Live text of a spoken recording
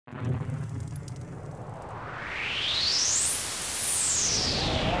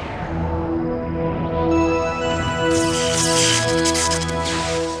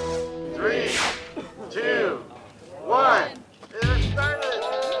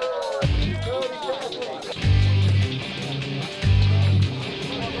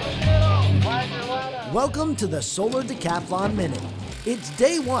Welcome to the Solar Decathlon Minute. It's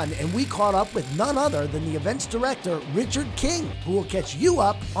day one and we caught up with none other than the event's director, Richard King, who will catch you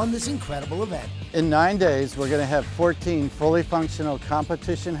up on this incredible event. In 9 days, we're going to have 14 fully functional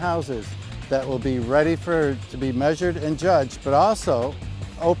competition houses that will be ready to be measured and judged, but also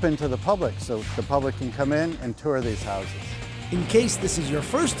open to the public so the public can come in and tour these houses. In case this is your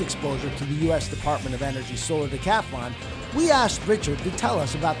first exposure to the U.S. Department of Energy Solar Decathlon, we asked Richard to tell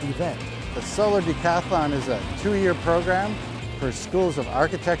us about the event. The Solar Decathlon is a 2-year program for schools of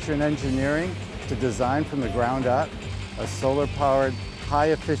architecture and engineering to design from the ground up a solar-powered,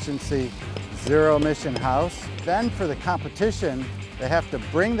 high-efficiency, zero-emission house. Then for the competition, they have to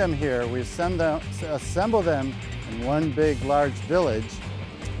bring them here. We assemble them in one big, large village.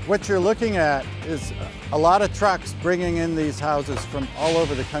 What you're looking at is a lot of trucks bringing in these houses from all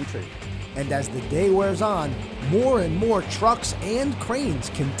over the country. And as the day wears on, more and more trucks and cranes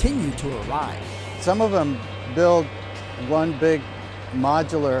continue to arrive. Some of them build one big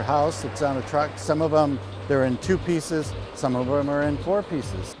modular house that's on a truck. Some of them, they're in 2 pieces. Some of them are in 4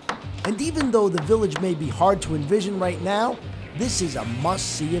 pieces. And even though the village may be hard to envision right now, this is a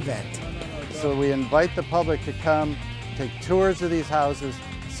must-see event. So we invite the public to come, take tours of these houses,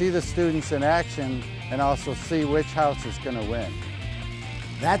 see the students in action, and also see which house is going to win.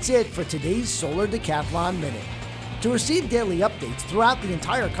 That's it for today's Solar Decathlon Minute. To receive daily updates throughout the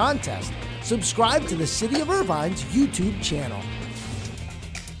entire contest, subscribe to the City of Irvine's YouTube channel.